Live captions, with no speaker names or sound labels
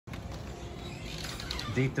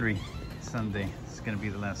Day 3, Sunday. It's gonna be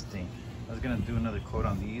the last day. I was gonna do another coat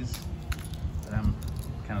on these, but I'm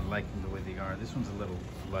kind of liking the way they are. This one's a little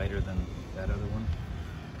lighter than that other one.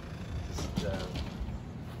 Just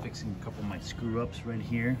fixing a couple of my screw ups right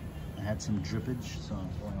here. I had some drippage, so I'm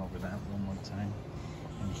going over that one more time.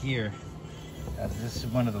 And here, this is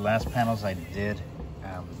one of the last panels I did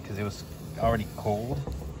because it was already cold.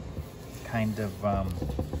 Kind of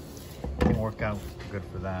didn't work out good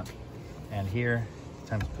for that. And here,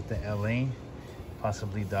 time to put the LA,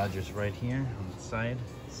 possibly Dodgers right here on the side.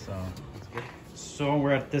 So that's good. So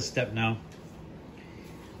we're at this step now.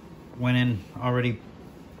 Went in, already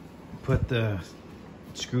put the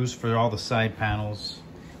screws for all the side panels.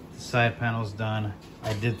 The side panel's done.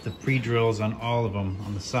 I did the pre-drills on all of them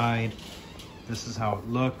on the side. This is how it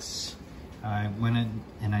looks. I went in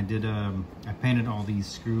and I did I painted all these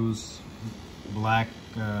screws black.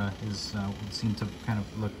 Would seem to kind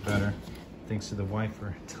of look better. Thanks to the wife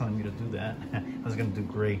for telling me to do that. I was gonna do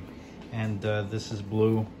gray, and this is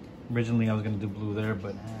blue. Originally I was gonna do blue there,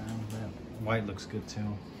 but white looks good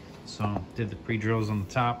too. So did the pre-drills on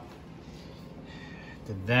the top.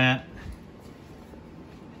 Did that.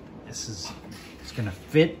 It's gonna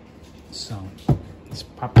fit. So let's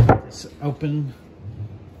pop this open.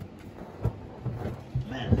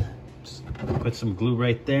 Man, just put some glue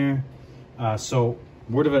right there. So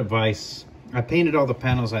word of advice. I painted all the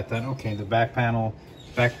panels. I thought, okay, the back panel,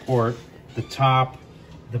 back port, the top,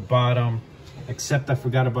 the bottom, except I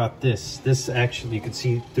forgot about this. This actually, you can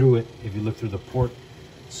see through it if you look through the port.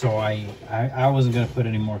 So I wasn't gonna put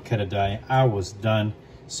any more Keda dye. I was done.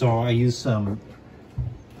 So I used some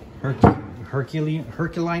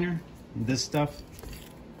Herculiner, this stuff.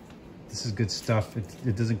 This is good stuff.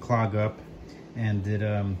 It doesn't clog up, and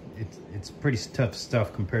it's pretty tough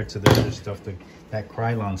stuff compared to the other stuff. That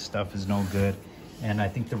Krylon stuff is no good, and I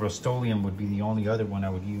think the Rust-Oleum would be the only other one I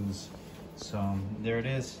would use. So there it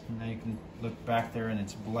is. Now you can look back there and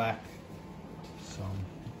it's black. So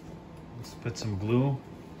let's put some glue.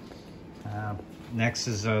 Next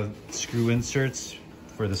is screw inserts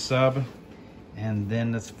for the sub, and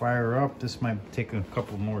then let's fire up. This might take a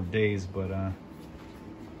couple more days, but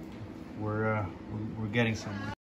we're getting somewhere.